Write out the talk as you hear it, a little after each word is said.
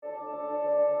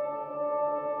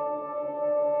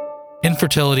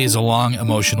Infertility is a long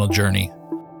emotional journey.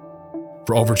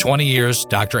 For over 20 years,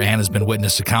 Dr. Ann has been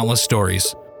witness to countless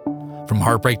stories. From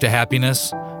heartbreak to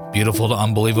happiness, beautiful to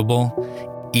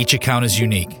unbelievable, each account is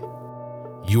unique.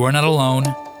 You are not alone.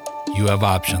 You have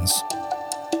options.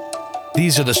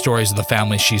 These are the stories of the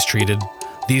families she's treated.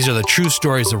 These are the true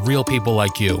stories of real people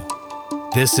like you.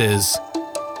 This is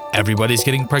Everybody's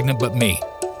Getting Pregnant But Me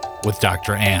with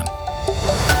Dr. Ann.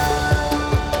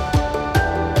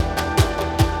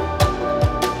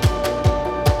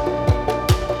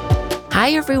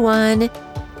 Hi, everyone.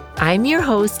 I'm your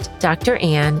host, Dr.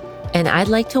 Ann, and I'd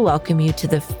like to welcome you to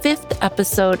the 5th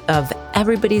episode of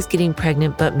Everybody's Getting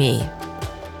Pregnant But Me.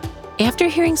 After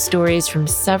hearing stories from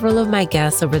several of my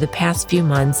guests over the past few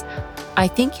months, I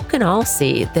think you can all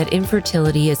see that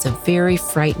infertility is a very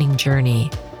frightening journey.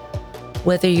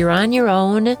 Whether you're on your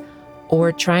own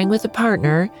or trying with a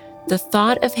partner, the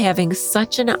thought of having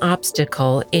such an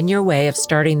obstacle in your way of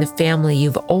starting the family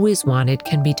you've always wanted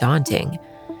can be daunting.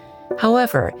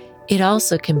 However, it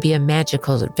also can be a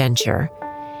magical adventure.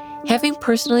 Having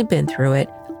personally been through it,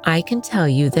 I can tell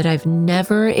you that I've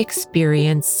never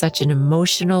experienced such an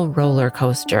emotional roller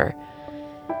coaster.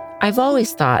 I've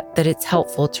always thought that it's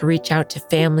helpful to reach out to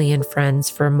family and friends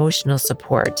for emotional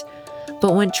support,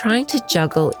 but when trying to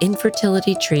juggle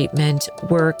infertility treatment,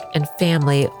 work, and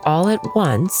family all at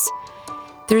once,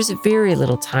 there's very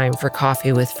little time for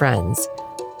coffee with friends.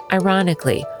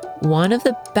 Ironically, one of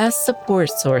the best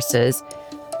support sources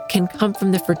can come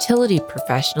from the fertility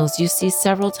professionals you see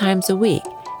several times a week.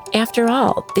 After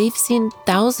all, they've seen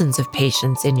thousands of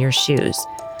patients in your shoes.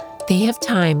 They have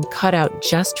time cut out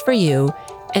just for you,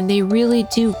 and they really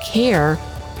do care,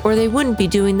 or they wouldn't be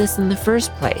doing this in the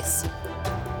first place.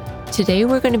 Today,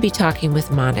 we're going to be talking with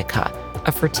Monica,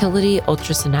 a fertility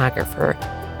ultrasonographer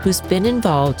who's been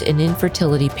involved in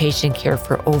infertility patient care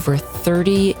for over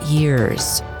 30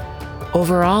 years.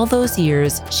 Over all those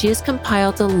years, she has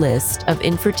compiled a list of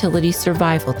infertility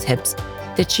survival tips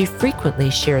that she frequently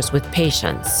shares with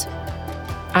patients.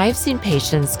 I've seen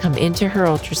patients come into her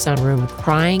ultrasound room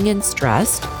crying and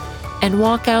stressed and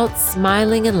walk out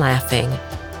smiling and laughing.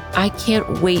 I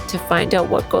can't wait to find out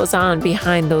what goes on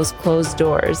behind those closed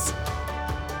doors.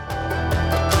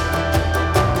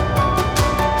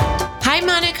 Hi,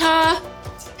 Monica.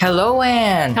 Hello,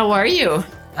 Ann. How are you?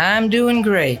 I'm doing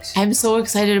great. I'm so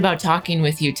excited about talking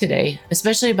with you today,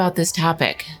 especially about this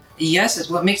topic. Yes, it's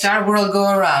what makes our world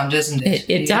go around, doesn't it?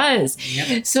 It does.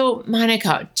 Yep. So,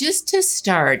 Monica, just to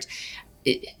start,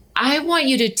 I want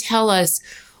you to tell us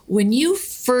when you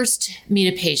first meet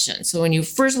a patient. So when you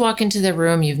first walk into the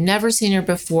room, you've never seen her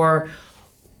before,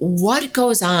 what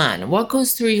goes on? What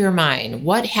goes through your mind?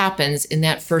 What happens in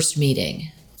that first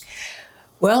meeting?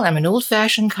 Well, I'm an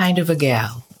old-fashioned kind of a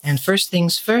gal. And first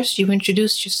things first, you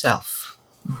introduce yourself,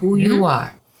 who you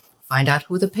are. Find out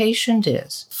who the patient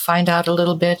is. Find out a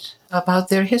little bit about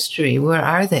their history. Where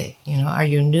are they? Are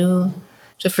you new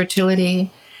to fertility?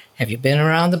 Have you been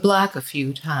around the block a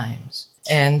few times?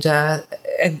 And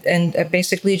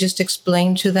basically just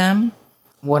explain to them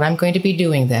what I'm going to be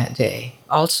doing that day.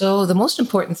 Also, the most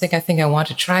important thing I think I want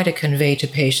to try to convey to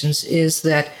patients is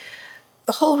that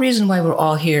the whole reason why we're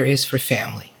all here is for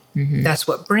family. Mm-hmm. That's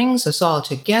what brings us all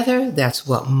together. That's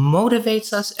what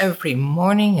motivates us every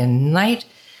morning and night.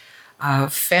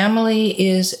 Family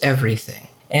is everything.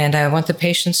 And I want the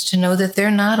patients to know that they're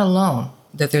not alone,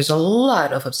 that there's a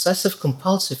lot of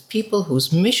obsessive-compulsive people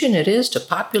whose mission it is to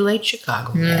populate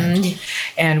Chicago. Mm-hmm.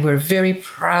 And we're very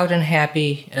proud and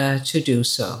happy to do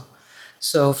so.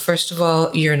 So first of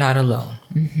all, you're not alone.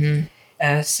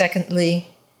 Mm-hmm. Secondly,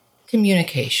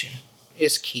 communication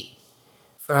is key.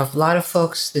 For a lot of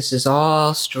folks, this is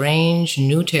all strange,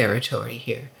 new territory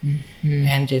here. Mm-hmm.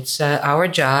 And it's our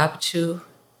job to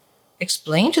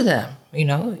explain to them,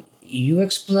 you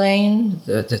explain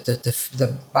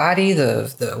the body,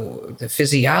 the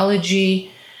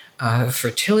physiology,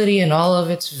 fertility in all of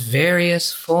its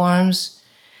various forms.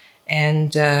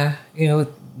 And,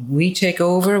 we take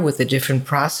over with the different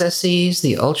processes,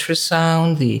 the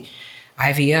ultrasound, the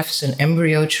IVFs and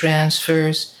embryo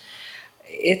transfers.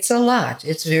 It's a lot.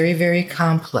 It's very, very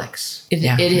complex. It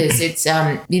is. It's,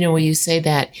 when you say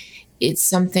that, it's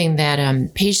something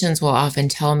that patients will often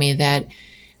tell me that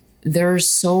they're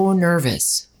so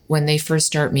nervous when they first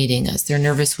start meeting us. They're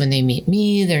nervous when they meet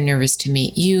me. They're nervous to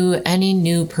meet you. Any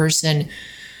new person,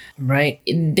 right?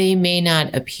 They may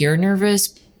not appear nervous,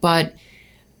 but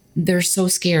they're so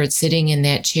scared sitting in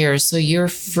that chair. So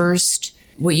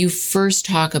what you first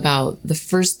talk about, the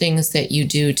first things that you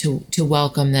do to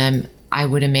welcome them, I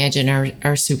would imagine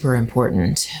are super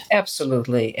important.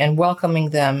 Absolutely. And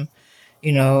welcoming them,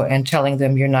 and telling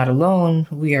them you're not alone.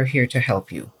 We are here to help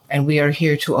you. And we are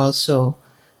here to also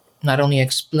not only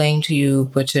explain to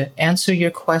you, but to answer your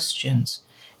questions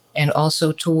and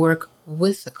also to work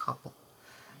with the couple.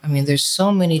 I mean, there's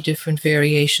so many different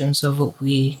variations of what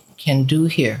we can do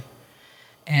here.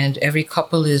 And every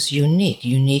couple is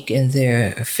unique in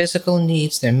their physical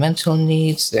needs, their mental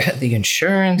needs, the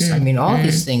insurance. I mean, all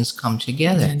these things come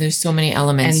together. Yeah, there's so many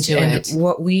elements to it. And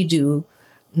what we do,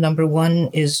 number one,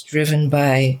 is driven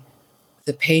by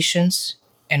the patients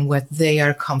and what they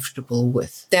are comfortable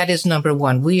with. That is number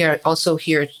one. We are also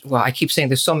here, well, I keep saying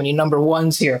there's so many number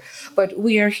ones here, but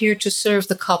we are here to serve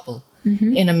the couple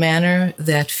in a manner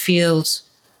that feels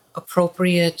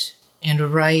appropriate and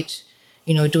right,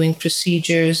 doing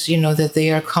procedures, that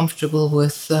they are comfortable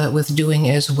with doing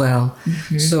as well.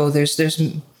 So there's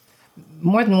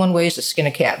more than one way to skin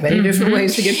a cat, many different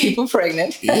ways to get people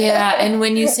pregnant. Yeah, and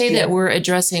when you say that we're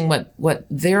addressing what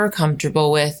they're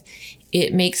comfortable with,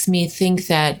 it makes me think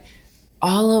that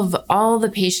all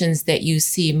the patients that you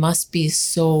see must be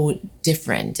so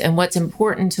different. And what's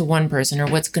important to one person or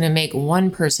what's going to make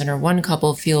one person or one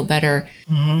couple feel better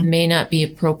may not be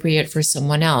appropriate for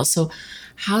someone else. So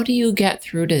how do you get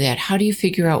through to that? How do you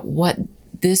figure out what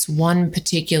this one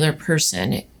particular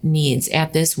person needs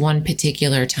at this one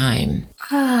particular time?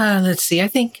 Let's see. I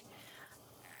think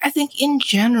in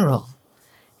general,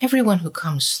 everyone who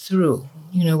comes through,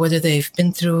 whether they've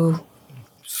been through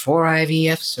 4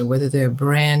 IVFs or whether they're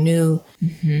brand new,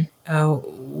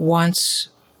 wants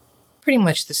pretty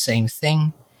much the same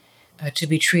thing, to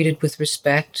be treated with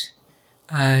respect,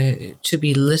 to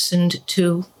be listened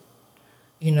to,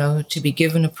 to be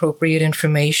given appropriate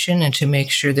information and to make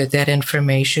sure that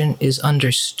information is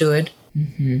understood.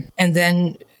 And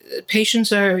then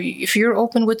patients if you're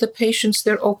open with the patients,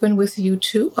 they're open with you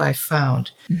too, I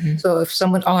found. So if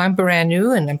someone, I'm brand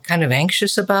new and I'm kind of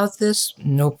anxious about this,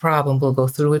 no problem. We'll go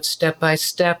through it step by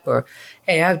step. Or,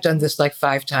 hey, I've done this like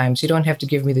 5 times. You don't have to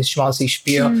give me this schmaltzy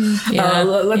spiel.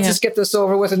 Let's just get this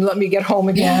over with and let me get home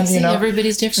again.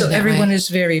 Everybody's different. So everyone is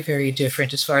very, very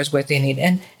different as far as what they need.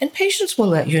 And patients will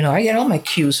let you know. I get all my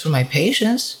cues from my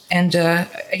patients. And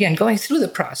again, going through the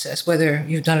process, whether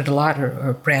you've done it a lot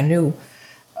or brand new,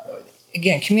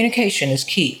 again, communication is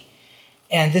key.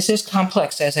 And this is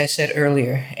complex, as I said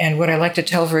earlier. And what I like to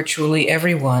tell virtually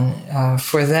everyone,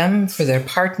 for them, for their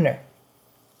partner,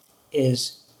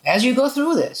 is as you go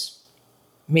through this,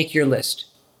 make your list.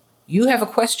 You have a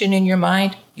question in your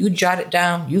mind, you jot it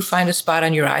down, you find a spot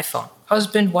on your iPhone.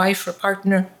 Husband, wife, or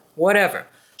partner, whatever.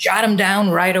 Jot them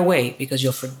down right away because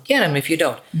you'll forget them if you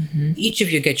don't. Each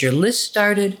of you get your list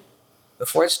started.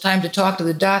 Before it's time to talk to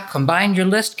the doc, combine your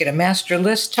list, get a master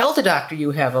list. Tell the doctor you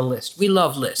have a list. We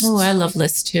love lists. Oh, I love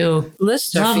lists too.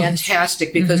 Lists are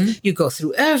fantastic because you go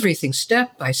through everything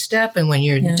step by step. And when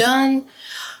you're done,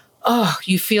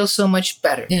 you feel so much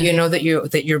better. You know that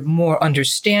you're more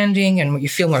understanding and you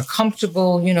feel more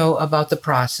comfortable, about the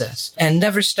process. And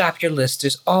never stop your list.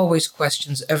 There's always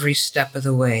questions every step of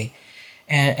the way.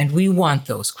 And we want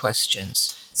those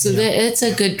questions. So it's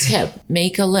a good tip.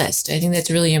 Make a list. I think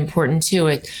that's really important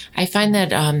too. I find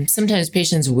that sometimes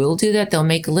patients will do that. They'll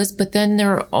make a list, but then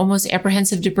they're almost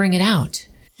apprehensive to bring it out.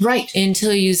 Right.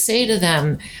 Until you say to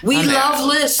them, we love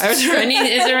lists. Is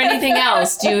there anything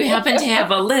else? Do you happen to have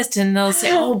a list? And they'll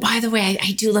say, oh, by the way,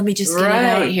 I do. Let me just get it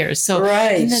out here. So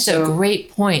I think that's a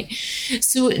great point.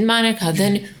 So Monica,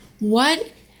 then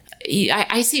what...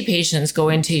 I see patients go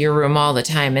into your room all the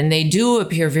time and they do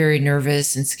appear very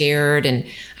nervous and scared. And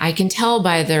I can tell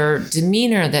by their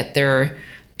demeanor that they're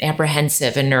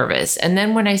apprehensive and nervous. And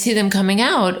then when I see them coming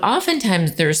out,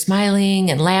 oftentimes they're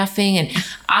smiling and laughing. And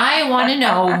I want to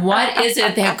know what is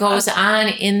it that goes on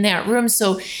in that room.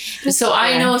 So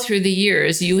I know through the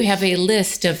years, you have a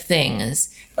list of things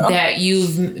that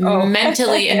you've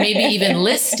mentally and maybe even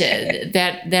listed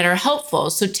that are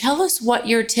helpful. So tell us what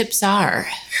your tips are.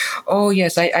 Oh,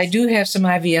 yes. I do have some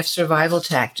IVF survival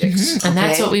tactics. And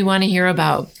that's what we want to hear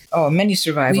about. Oh, many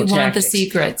survival tactics. We want the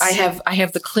secrets. I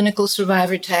have the clinical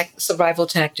survival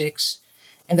tactics.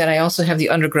 And then I also have the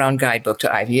Underground Guidebook to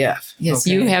IVF. Yes,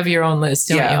 you have your own list,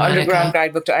 don't you, Monica? Underground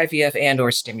Guidebook to IVF and or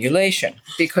stimulation.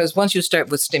 Because once you start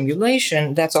with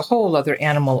stimulation, that's a whole other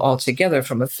animal altogether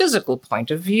from a physical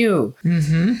point of view.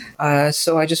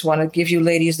 So I just want to give you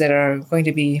ladies that are going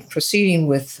to be proceeding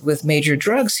with major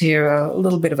drugs here a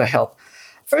little bit of a help.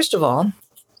 First of all,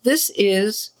 this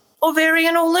is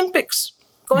Ovarian Olympics.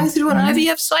 going through an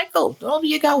IVF cycle. Oh,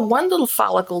 you got one little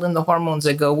follicle in the hormones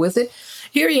that go with it.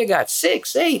 Here you got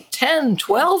 6, 8, 10,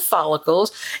 12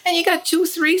 follicles, and you got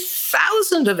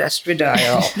 2,000-3,000 of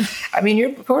estradiol. I mean,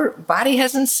 your poor body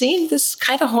hasn't seen this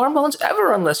kind of hormones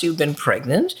ever unless you've been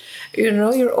pregnant. You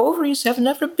know, your ovaries have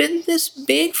never been this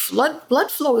big.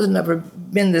 Blood flow has never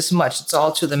been this much. It's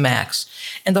all to the max.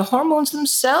 And the hormones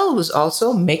themselves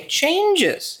also make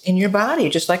changes in your body,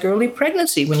 just like early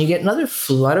pregnancy when you get another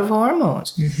flood of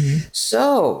hormones.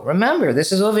 So remember,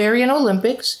 this is Ovarian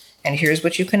Olympics. And here's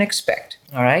what you can expect.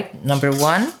 All right. Number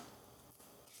 1,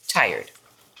 tired.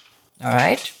 All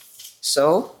right.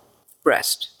 So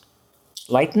rest.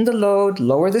 Lighten the load,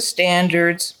 lower the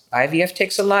standards. IVF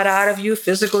takes a lot out of you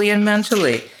physically and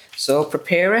mentally. So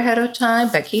prepare ahead of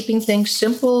time by keeping things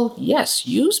simple. Yes,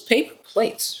 use paper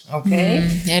plates. Okay.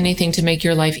 Anything to make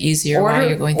your life easier while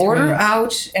you're going through Order it.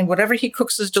 out, and whatever he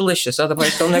cooks is delicious.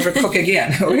 Otherwise, they'll never cook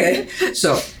again. Okay.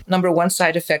 So number 1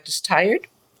 side effect is tired.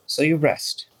 So you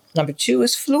rest. Number 2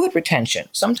 is fluid retention,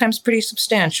 sometimes pretty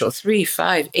substantial, 3,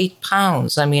 5, 8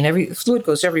 pounds. I mean, every fluid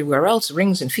goes everywhere else.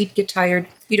 Rings and feet get tired.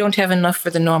 You don't have enough for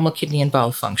the normal kidney and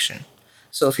bowel function.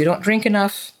 So if you don't drink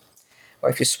enough, or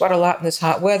if you sweat a lot in this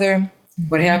hot weather,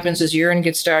 what happens is your urine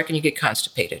gets dark and you get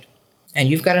constipated. And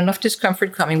you've got enough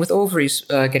discomfort coming with ovaries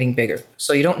getting bigger.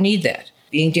 So you don't need that.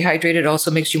 Being dehydrated also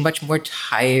makes you much more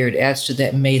tired, adds to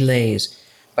that malaise.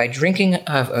 By drinking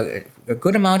a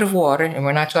good amount of water, and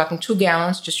we're not talking 2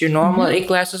 gallons, just your normal 8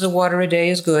 glasses of water a day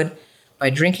is good. By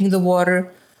drinking the water,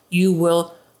 you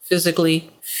will physically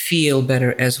feel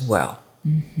better as well.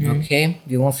 Okay?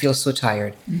 You won't feel so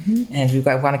tired. And you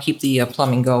want to keep the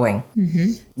plumbing going.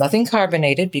 Nothing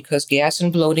carbonated because gas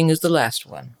and bloating is the last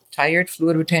one. Tired,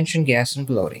 fluid retention, gas and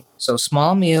bloating. So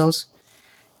small meals.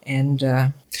 And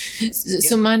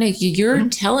So, Monica, you're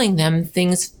telling them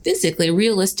things physically,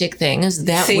 realistic things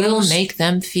that will make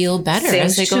them feel better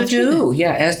as they go through.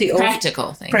 Yeah, as the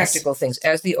practical things. Practical things.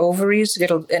 As the ovaries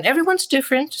get, and everyone's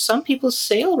different. Some people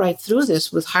sail right through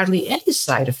this with hardly any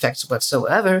side effects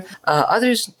whatsoever.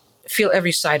 Others feel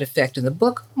every side effect in the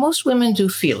book. Most women do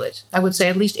feel it. I would say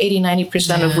at least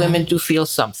 80-90% of women do feel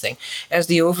something. As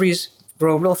the ovaries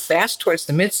grow real fast towards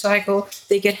the mid-cycle,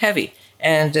 they get heavy.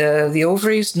 And the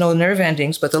ovaries, no nerve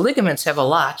endings, but the ligaments have a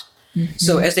lot.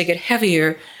 So as they get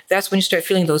heavier, that's when you start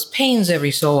feeling those pains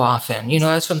every so often. You know,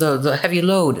 that's from the heavy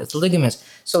load of the ligaments.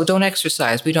 So don't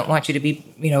exercise. We don't want you to be,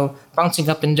 bouncing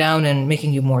up and down and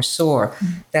making you more sore.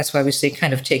 That's why we say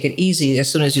kind of take it easy as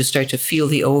soon as you start to feel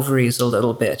the ovaries a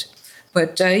little bit.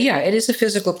 But it is a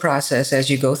physical process as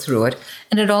you go through it.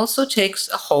 And it also takes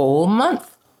a whole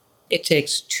month. It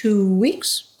takes 2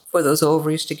 weeks for those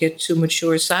ovaries to get to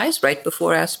mature size right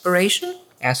before aspiration.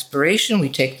 Aspiration, we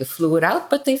take the fluid out,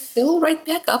 but they fill right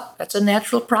back up. That's a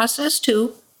natural process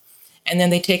too. And then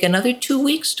they take another 2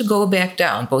 weeks to go back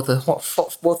down, both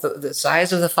the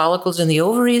size of the follicles in the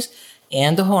ovaries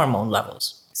and the hormone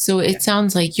levels. So it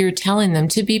sounds like you're telling them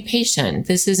to be patient.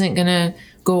 This isn't going to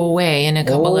go away in a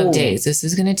couple of days. This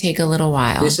is going to take a little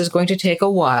while. This is going to take a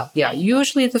while. Yeah,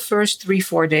 usually the first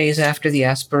 3-4 days after the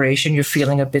aspiration, you're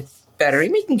feeling a bit better.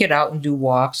 You can get out and do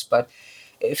walks, but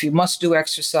if you must do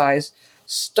exercise,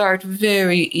 start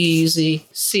very easy.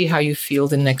 See how you feel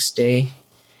the next day.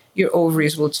 Your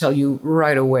ovaries will tell you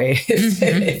right away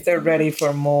if they're ready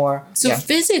for more. So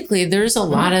physically, there's a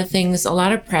lot of things, a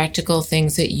lot of practical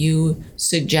things that you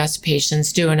suggest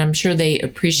patients do, and I'm sure they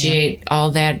appreciate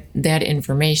all that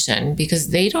information because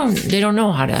they don't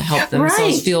know how to help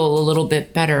themselves feel a little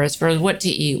bit better as far as what to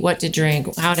eat, what to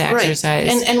drink, how to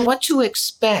exercise, and what to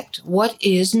expect, what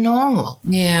is normal.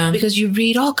 Yeah, because you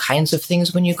read all kinds of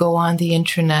things when you go on the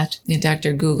internet. Yeah,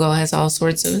 Dr. Google has all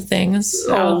sorts of things.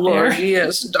 Oh Lord,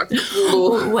 yes.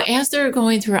 Well, as they're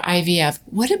going through IVF,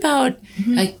 what about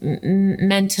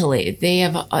mentally? They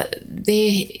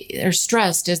are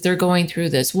stressed as they're going through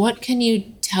this. What can you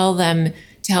tell them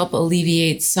to help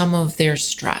alleviate some of their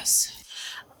stress?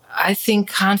 I think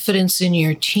confidence in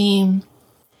your team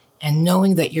and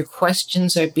knowing that your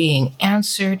questions are being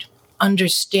answered,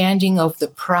 understanding of the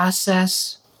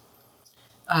process,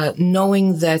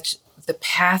 knowing that the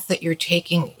path that you're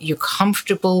taking, you're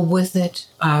comfortable with it,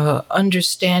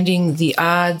 understanding the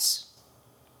odds,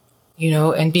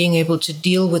 and being able to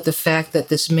deal with the fact that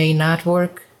this may not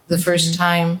work the first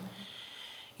time.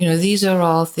 These are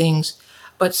all things.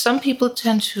 But some people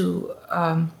tend to,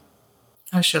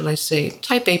 how shall I say,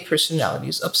 type A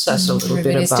personalities obsess a little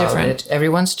bit about it.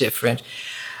 Everyone's different.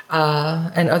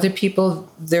 And other people,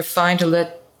 they're fine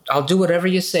to I'll do whatever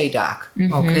you say, doc,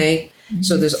 okay?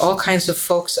 So there's all kinds of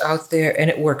folks out there, and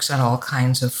it works on all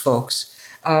kinds of folks.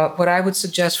 What I would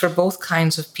suggest for both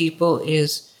kinds of people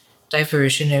is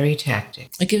diversionary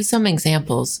tactic. Give some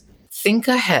examples. Think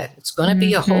ahead. It's going to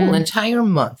be a whole entire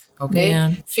month, okay?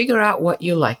 Yeah. Figure out what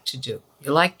you like to do.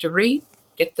 You like to read?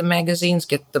 Get the magazines,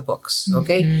 get the books,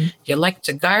 okay? You like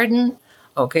to garden?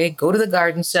 Okay, go to the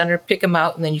garden center, pick them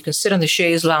out, and then you can sit on the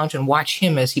chaise lounge and watch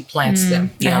him as he plants them.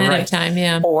 Ahead of time,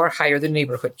 yeah. Or hire the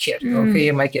neighborhood kid, okay?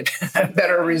 You might get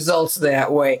better results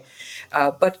that way.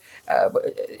 But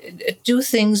do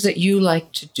things that you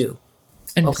like to do.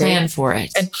 And plan for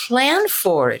it. And plan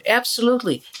for it,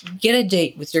 absolutely. Get a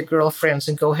date with your girlfriends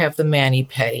and go have the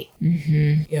mani-pedi.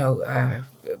 You know,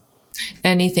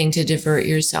 anything to divert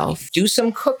yourself. do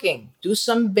some cooking, do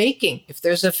some baking. If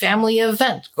there's a family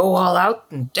event, go all out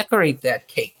and decorate that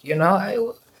cake. You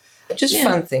know, just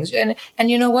fun things.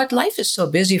 And you know what? Life is so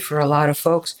busy for a lot of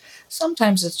folks.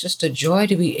 Sometimes it's just a joy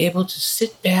to be able to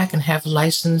sit back and have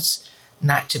license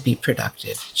not to be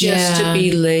productive, just to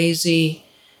be lazy.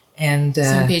 And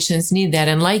some patients need that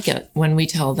and like it when we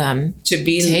tell them to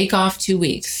be take off 2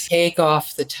 weeks. Take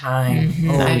off the time.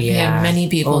 I've had many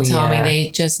people tell me they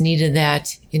just needed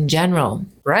that in general.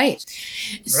 Right.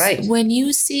 When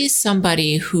you see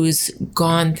somebody who's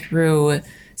gone through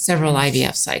several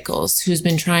IVF cycles, who's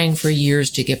been trying for years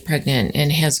to get pregnant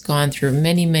and has gone through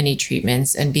many, many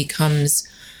treatments and becomes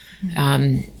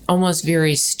almost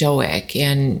very stoic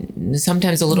and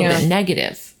sometimes a little bit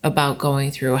negative about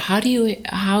going through, how do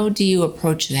you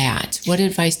approach that? What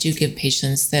advice do you give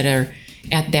patients that are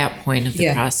at that point of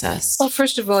the process? Well,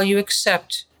 first of all, you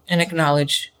accept and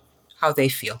acknowledge how they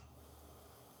feel.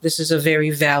 This is a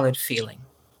very valid feeling,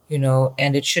 you know,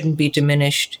 and it shouldn't be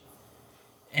diminished,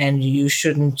 and you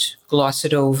shouldn't gloss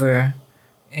it over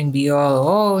and be all,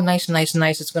 oh, nice,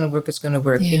 it's going to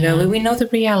work. You know, we know the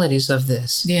realities of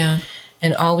this. Yeah.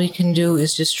 And all we can do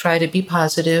is just try to be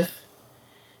positive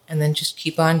and then just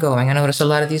keep on going. I notice a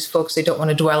lot of these folks, they don't want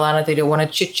to dwell on it. They don't want to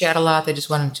chit-chat a lot. They just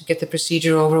want to get the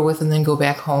procedure over with and then go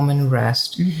back home and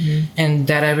rest. And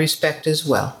that I respect as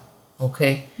well.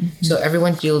 Okay? So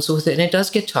everyone deals with it, and it does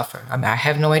get tougher. I mean, I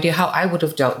have no idea how I would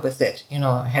have dealt with it, you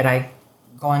know, had I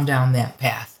gone down that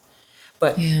path.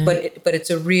 But it's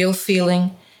a real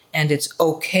feeling, and it's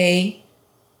okay,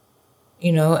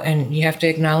 you know, and you have to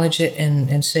acknowledge it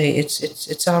and say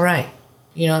it's all right.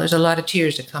 You know, there's a lot of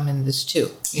tears that come in this too.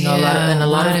 You know, a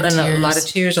lot of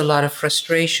tears, a lot of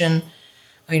frustration.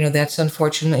 You know, that's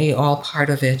unfortunately all part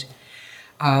of it.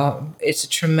 It's a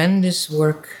tremendous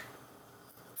work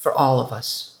for all of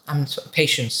us.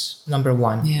 Patients, number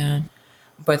one. Yeah.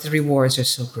 But the rewards are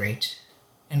so great.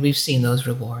 And we've seen those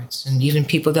rewards. And even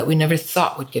people that we never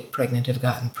thought would get pregnant have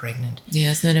gotten pregnant.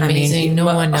 Yeah, isn't that amazing? No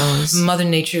one knows. Mother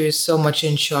Nature is so much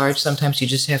in charge. Sometimes you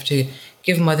just have to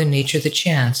give Mother Nature the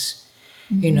chance.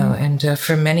 You know, and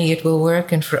for many it will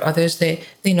work. And for others, they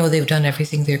know they've done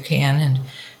everything they can. And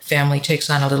family takes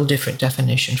on a little different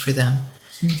definition for them.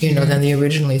 You know, than they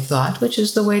originally thought, which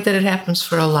is the way that it happens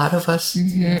for a lot of us.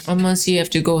 Almost you have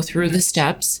to go through the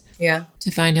steps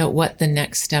to find out what the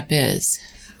next step is.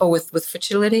 Oh, with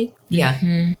fertility?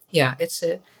 Yeah. Yeah, it's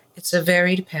a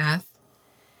varied path.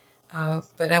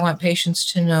 But I want patients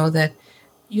to know that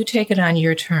you take it on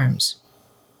your terms.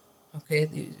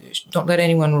 Okay? Don't let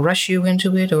anyone rush you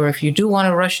into it. Or if you do want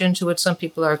to rush into it, some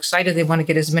people are excited. They want to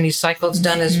get as many cycles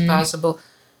done as possible.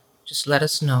 Just let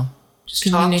us know. Just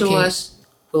talk to us.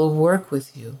 We'll work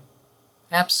with you.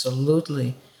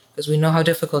 Absolutely. Because we know how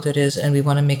difficult it is, and we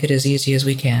want to make it as easy as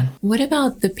we can. What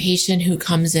about the patient who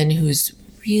comes in who's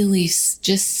really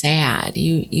just sad?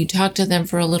 You talk to them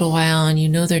for a little while, and you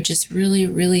know they're just really,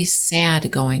 really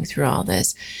sad going through all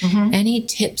this. Any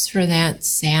tips for that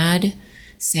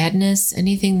sadness?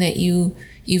 Anything that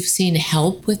you've seen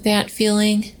help with that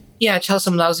feeling? Yeah, tell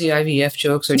some lousy IVF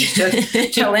jokes, or just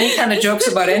tell any kind of jokes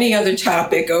about any other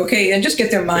topic, okay, and just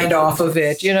get their mind off of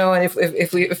it, you know. And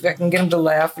if I can get them to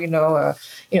laugh, you know,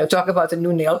 talk about the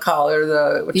new nail collar,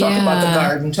 talk about the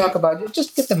garden,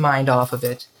 just get the mind off of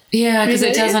it. Yeah, because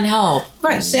it doesn't help.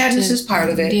 Right, sadness is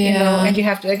part of it, you know, and you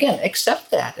have to again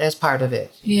accept that as part of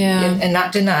it. Yeah, and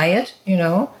not deny it, you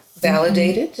know,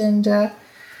 validate it, and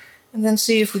then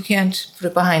see if we can't put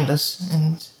it behind us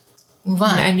and move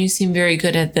on. And you seem very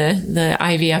good at the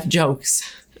IVF jokes.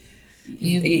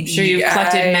 I'm sure you've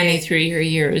collected many through your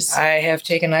years. I have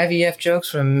taken IVF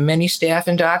jokes from many staff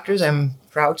and doctors, I'm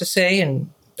proud to say, and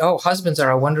husbands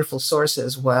are a wonderful source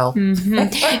as well.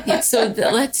 So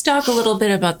let's talk a little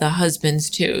bit about the husbands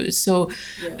too. So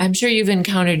I'm sure you've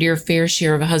encountered your fair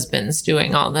share of husbands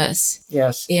doing all this.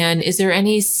 Yes. And is there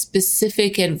any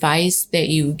specific advice that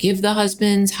you give the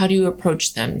husbands? How do you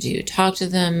approach them? Do you talk to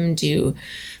them? Do you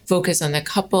focus on the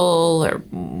couple, or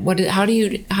how do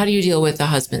you deal with the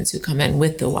husbands who come in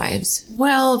with the wives?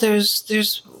 Well,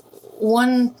 there's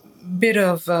one bit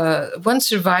of one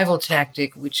survival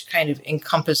tactic which kind of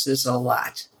encompasses a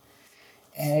lot.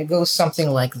 And it goes something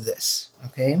like this,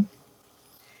 okay?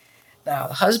 Now,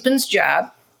 the husband's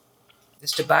job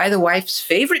is to buy the wife's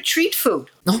favorite treat food.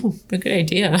 Oh, a good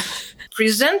idea.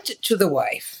 Present it to the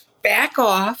wife, back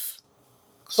off,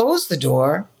 close the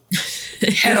door,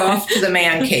 head off to the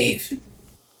man cave.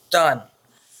 Done.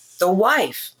 The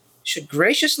wife should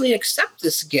graciously accept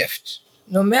this gift,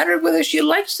 no matter whether she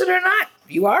likes it or not.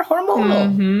 You are hormonal.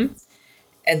 Mm-hmm.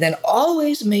 And then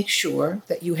always make sure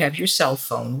that you have your cell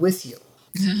phone with you.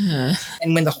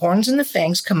 And when the horns and the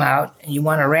fangs come out and you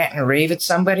want to rant and rave at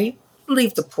somebody,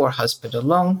 leave the poor husband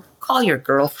alone. Call your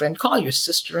girlfriend, call your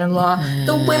sister-in-law.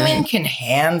 The women can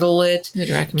handle it. Good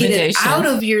Get recommendation. it out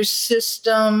of your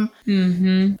system.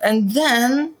 Mm-hmm. And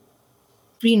then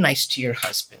be nice to your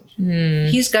husband.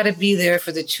 He's got to be there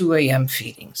for the 2 a.m.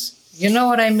 feedings. You know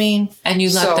what I mean? And you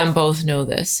let them both know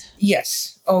this.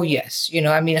 Yes. Oh, yes. You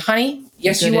know, I mean, honey,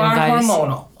 yes, Good you are advice.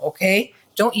 hormonal, okay?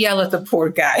 Don't yell at the poor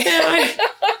guy.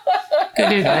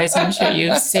 Good advice. I'm sure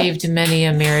you've saved many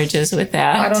marriages with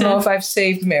that. I don't know if I've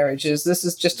saved marriages. This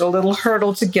is just a little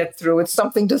hurdle to get through. It's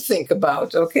something to think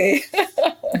about, okay?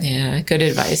 Yeah, good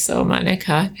advice, though,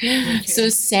 Monica. Okay. So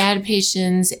sad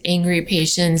patients, angry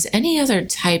patients, any other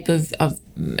type of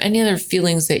any other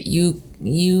feelings that you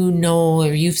know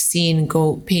or you've seen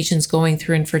patients going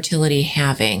through infertility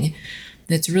having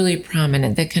that's really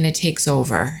prominent, that kind of takes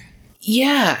over?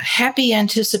 Yeah, happy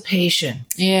anticipation.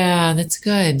 Yeah, that's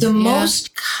good. The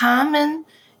most common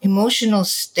emotional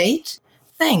state,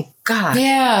 thank God.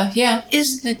 Yeah.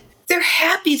 Is that they're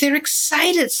happy, they're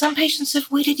excited. Some patients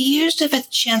have waited years to have a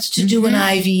chance to do an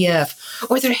IVF.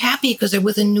 Or they're happy because they're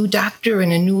with a new doctor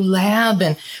in a new lab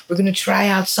and we're going to try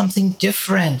out something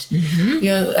different. You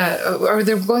know, or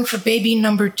they're going for baby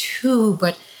number 2.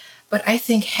 But I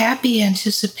think happy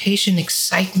anticipation,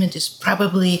 excitement is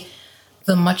probably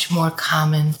the much more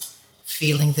common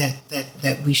feeling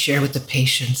that we share with the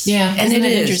patients. Yeah, and isn't it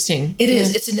that is interesting? It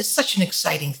is. It's such an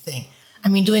exciting thing. I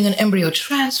mean, doing an embryo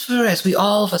transfer, as we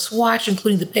all of us watch,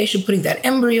 including the patient putting that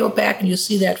embryo back, and you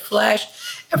see that flash.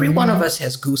 Every one of us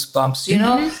has goosebumps, you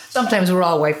know? Sometimes we're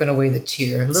all wiping away the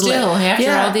tear.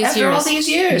 After all these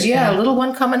years. Yeah, a little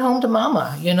one coming home to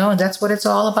mama, you know, and that's what it's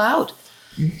all about.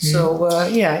 So,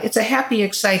 it's a happy,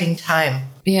 exciting time.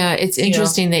 Yeah, it's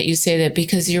interesting that you say that,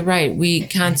 because you're right. We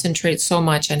concentrate so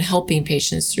much on helping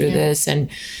patients through this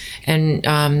and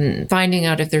finding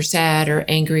out if they're sad or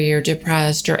angry or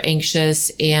depressed or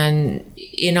anxious. And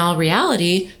in all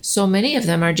reality, so many of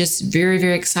them are just very,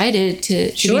 very excited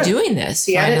to be doing this.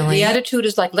 The attitude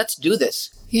is like, let's do this.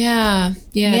 Yeah.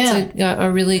 It's a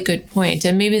really good point.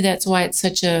 And maybe that's why it's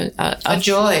such a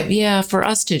joy. Yeah, for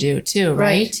us to do too,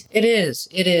 right? It is.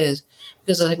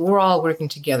 Because we're all working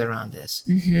together on this,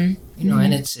 you know,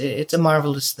 and it's a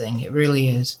marvelous thing. It really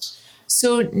is.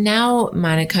 So now,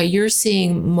 Monica, you're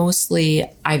seeing mostly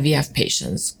IVF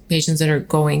patients that are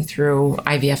going through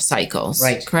IVF cycles,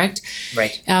 right? Correct?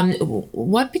 Right.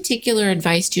 What particular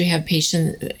advice do you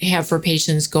have for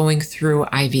patients going through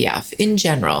IVF in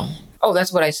general? Oh,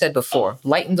 that's what I said before.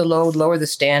 Lighten the load, lower the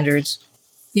standards.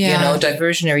 Yeah. You know,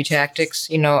 diversionary tactics,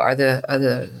 you know, are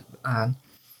the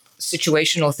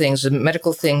situational things. The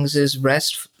medical things is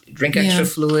rest, drink extra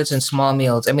fluids, and small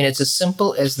meals. I mean, it's as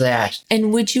simple as that.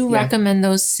 And would you recommend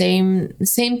those same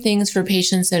things for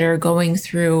patients that are going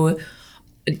through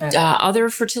other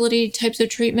fertility types of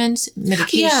treatments,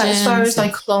 medications? Yeah, as far as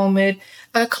like Clomid.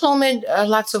 Clomid,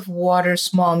 lots of water,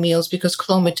 small meals, because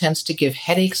Clomid tends to give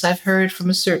headaches, I've heard, from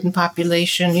a certain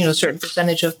population, you know, certain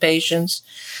percentage of patients.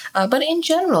 But in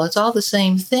general, it's all the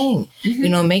same thing. You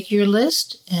know, make your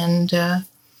list and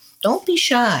don't be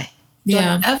shy.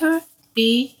 Don't ever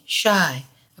be shy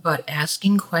about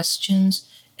asking questions,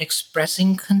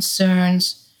 expressing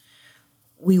concerns.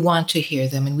 We want to hear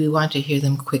them, and we want to hear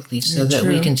them quickly so that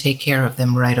we can take care of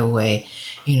them right away.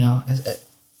 You know,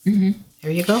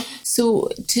 there you go. So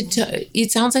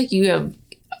it sounds like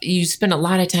you spend a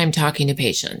lot of time talking to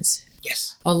patients.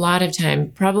 Yes. A lot of time,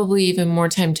 probably even more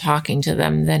time talking to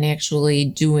them than actually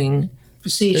doing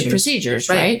procedures,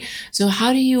 right? So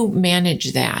how do you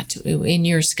manage that in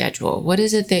your schedule? What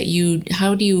is it that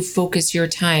how do you focus your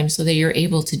time so that you're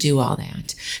able to do all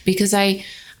that? Because I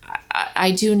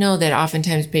do know that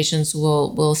oftentimes patients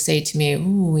will say to me,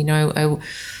 "Ooh, you know,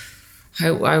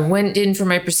 I went in for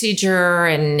my procedure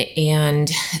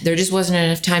and there just wasn't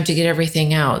enough time to get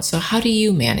everything out." So how do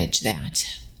you manage that?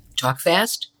 Talk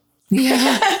fast.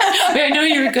 Yeah, I know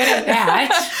you're good at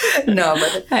that. No,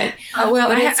 but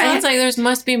it sounds like there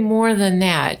must be more than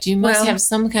that. You must have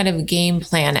some kind of game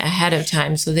plan ahead of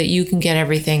time so that you can get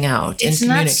everything out and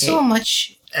communicate. It's not so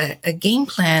much a game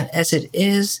plan as it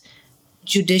is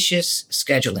judicious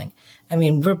scheduling. I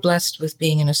mean, we're blessed with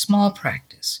being in a small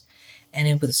practice.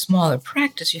 And with a smaller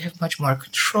practice, you have much more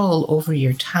control over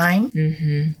your time.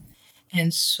 Mm-hmm.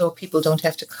 And so people don't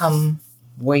have to come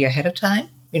way ahead of time.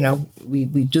 You know, we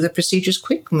do the procedures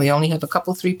quick, and we only have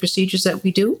 3 procedures that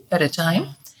we do at a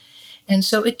time. And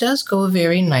so it does go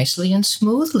very nicely and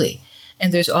smoothly.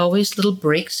 And there's always little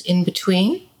breaks in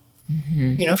between,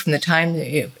 you know, from the time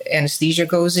the anesthesia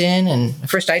goes in. And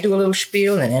first I do a little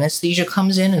spiel, and anesthesia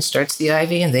comes in and starts the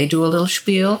IV, and they do a little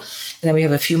spiel. And then we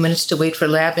have a few minutes to wait for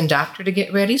lab and doctor to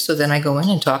get ready. So then I go in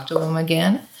and talk to them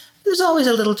again. There's always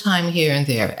a little time here and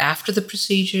there after the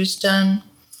procedure's done.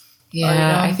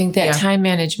 Yeah, I think that time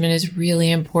management is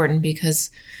really important, because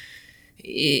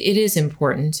it is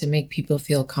important to make people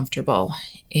feel comfortable,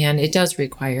 and it does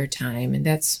require time, and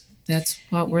that's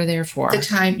what we're there for.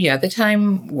 The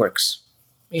time works.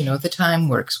 You know, the time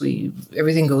works.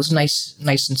 Everything goes nice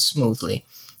and smoothly.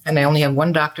 And I only have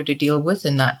 1 doctor to deal with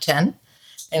and not 10.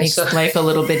 And makes life a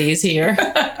little bit easier.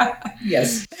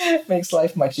 Yes, makes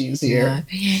life much easier.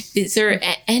 Yeah. Is there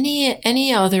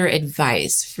any other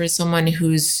advice for someone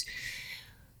who's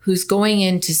going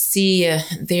in to see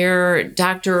their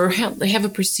doctor, or have a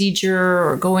procedure,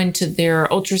 or go into their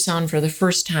ultrasound for the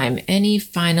first time? Any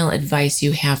final advice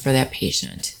you have for that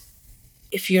patient?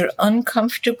 If you're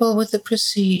uncomfortable with the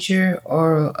procedure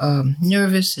or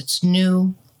nervous, it's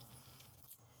new,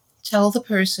 tell the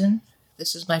person,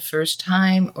 this is my first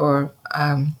time, or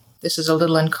this is a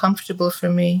little uncomfortable for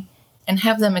me, and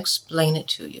have them explain it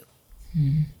to you.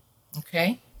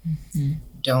 Okay? Mm-hmm.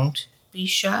 Don't be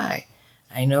shy.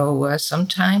 I know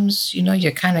sometimes, you know,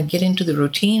 you kind of get into the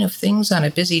routine of things on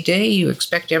a busy day. You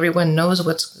expect everyone knows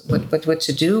what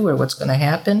to do or what's going to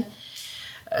happen.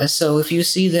 So if you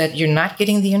see that you're not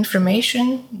getting the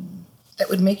information that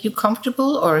would make you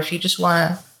comfortable, or if you just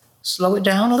want to slow it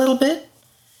down a little bit,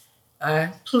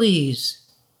 please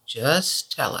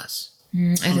just tell us.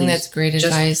 I think that's great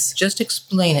advice. Just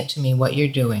explain it to me, what you're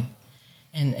doing.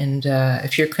 And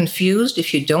if you're confused,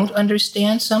 if you don't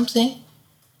understand something,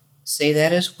 say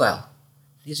that as well.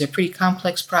 These are pretty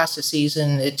complex processes,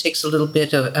 and it takes a little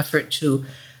bit of effort to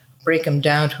break them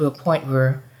down to a point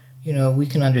where, you know, we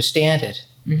can understand it.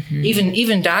 Mm-hmm.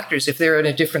 Even doctors, if they're in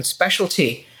a different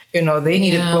specialty, you know, they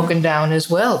need it broken down as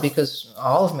well, because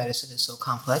all of medicine is so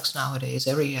complex nowadays,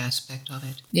 every aspect of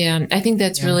it. Yeah, I think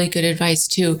that's really good advice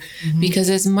too, because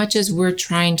as much as we're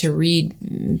trying to read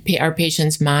our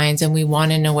patients' minds and we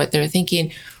want to know what they're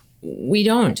thinking, we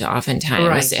don't oftentimes.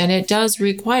 Right. And it does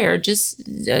require just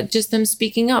them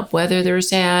speaking up, whether they're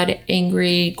sad,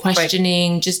 angry,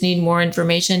 questioning, just need more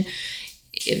information.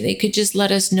 If they could just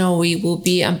let us know, we will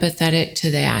be empathetic to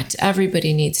that.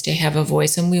 Everybody needs to have a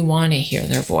voice, and we want to hear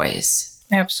their voice.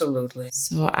 Absolutely.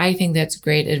 So I think that's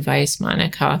great advice,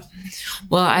 Monica.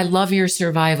 Well, I love your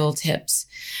survival tips.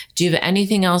 Do you have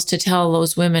anything else to tell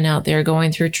those women out there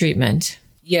going through treatment?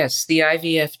 Yes, the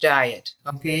IVF diet.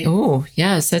 Okay. Oh,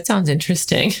 yes, that sounds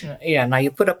interesting. Yeah, now you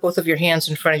put up both of your hands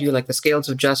in front of you like the scales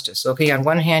of justice. Okay, on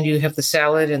one hand you have the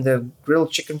salad and the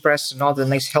grilled chicken breasts and all the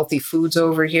nice healthy foods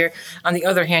over here. On the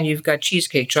other hand, you've got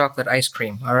cheesecake, chocolate, ice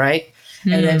cream, all right?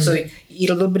 And then so you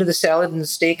eat a little bit of the salad and the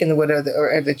steak and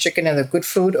the chicken and the good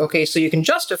food. Okay, so you can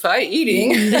justify eating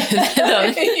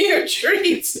your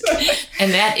treats.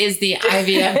 And that is the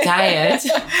IVF diet.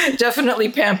 Definitely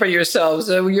pamper yourselves.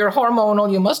 You're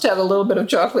hormonal. You must have a little bit of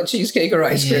chocolate, cheesecake, or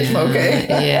ice cream, okay?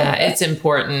 Yeah, it's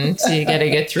important. You got to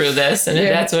get through this, and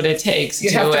that's what it takes.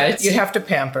 You have to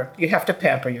pamper. You have to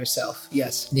pamper yourself,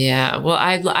 yes. Yeah, well,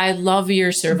 I love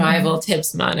your survival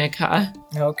tips, Monica.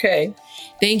 Okay.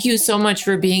 Thank you so much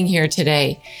for being here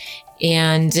today.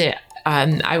 And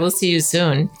I will see you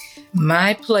soon.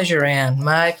 My pleasure, Anne.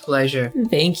 My pleasure.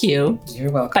 Thank you. You're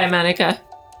welcome. Bye, Monica.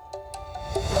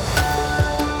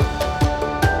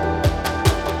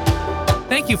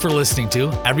 Thank you for listening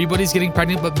to Everybody's Getting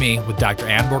Pregnant But Me with Dr.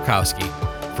 Ann Borkowski.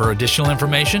 For additional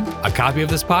information, a copy of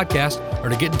this podcast, or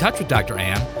to get in touch with Dr.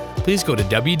 Ann, please go to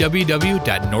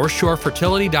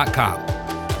www.northshorefertility.com.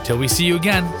 Till we see you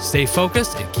again, stay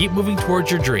focused and keep moving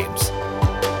towards your dreams.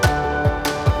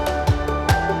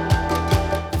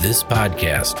 This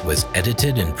podcast was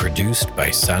edited and produced by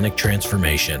Sonic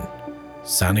Transformation.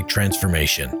 Sonic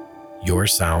Transformation. Your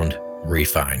sound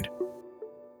refined.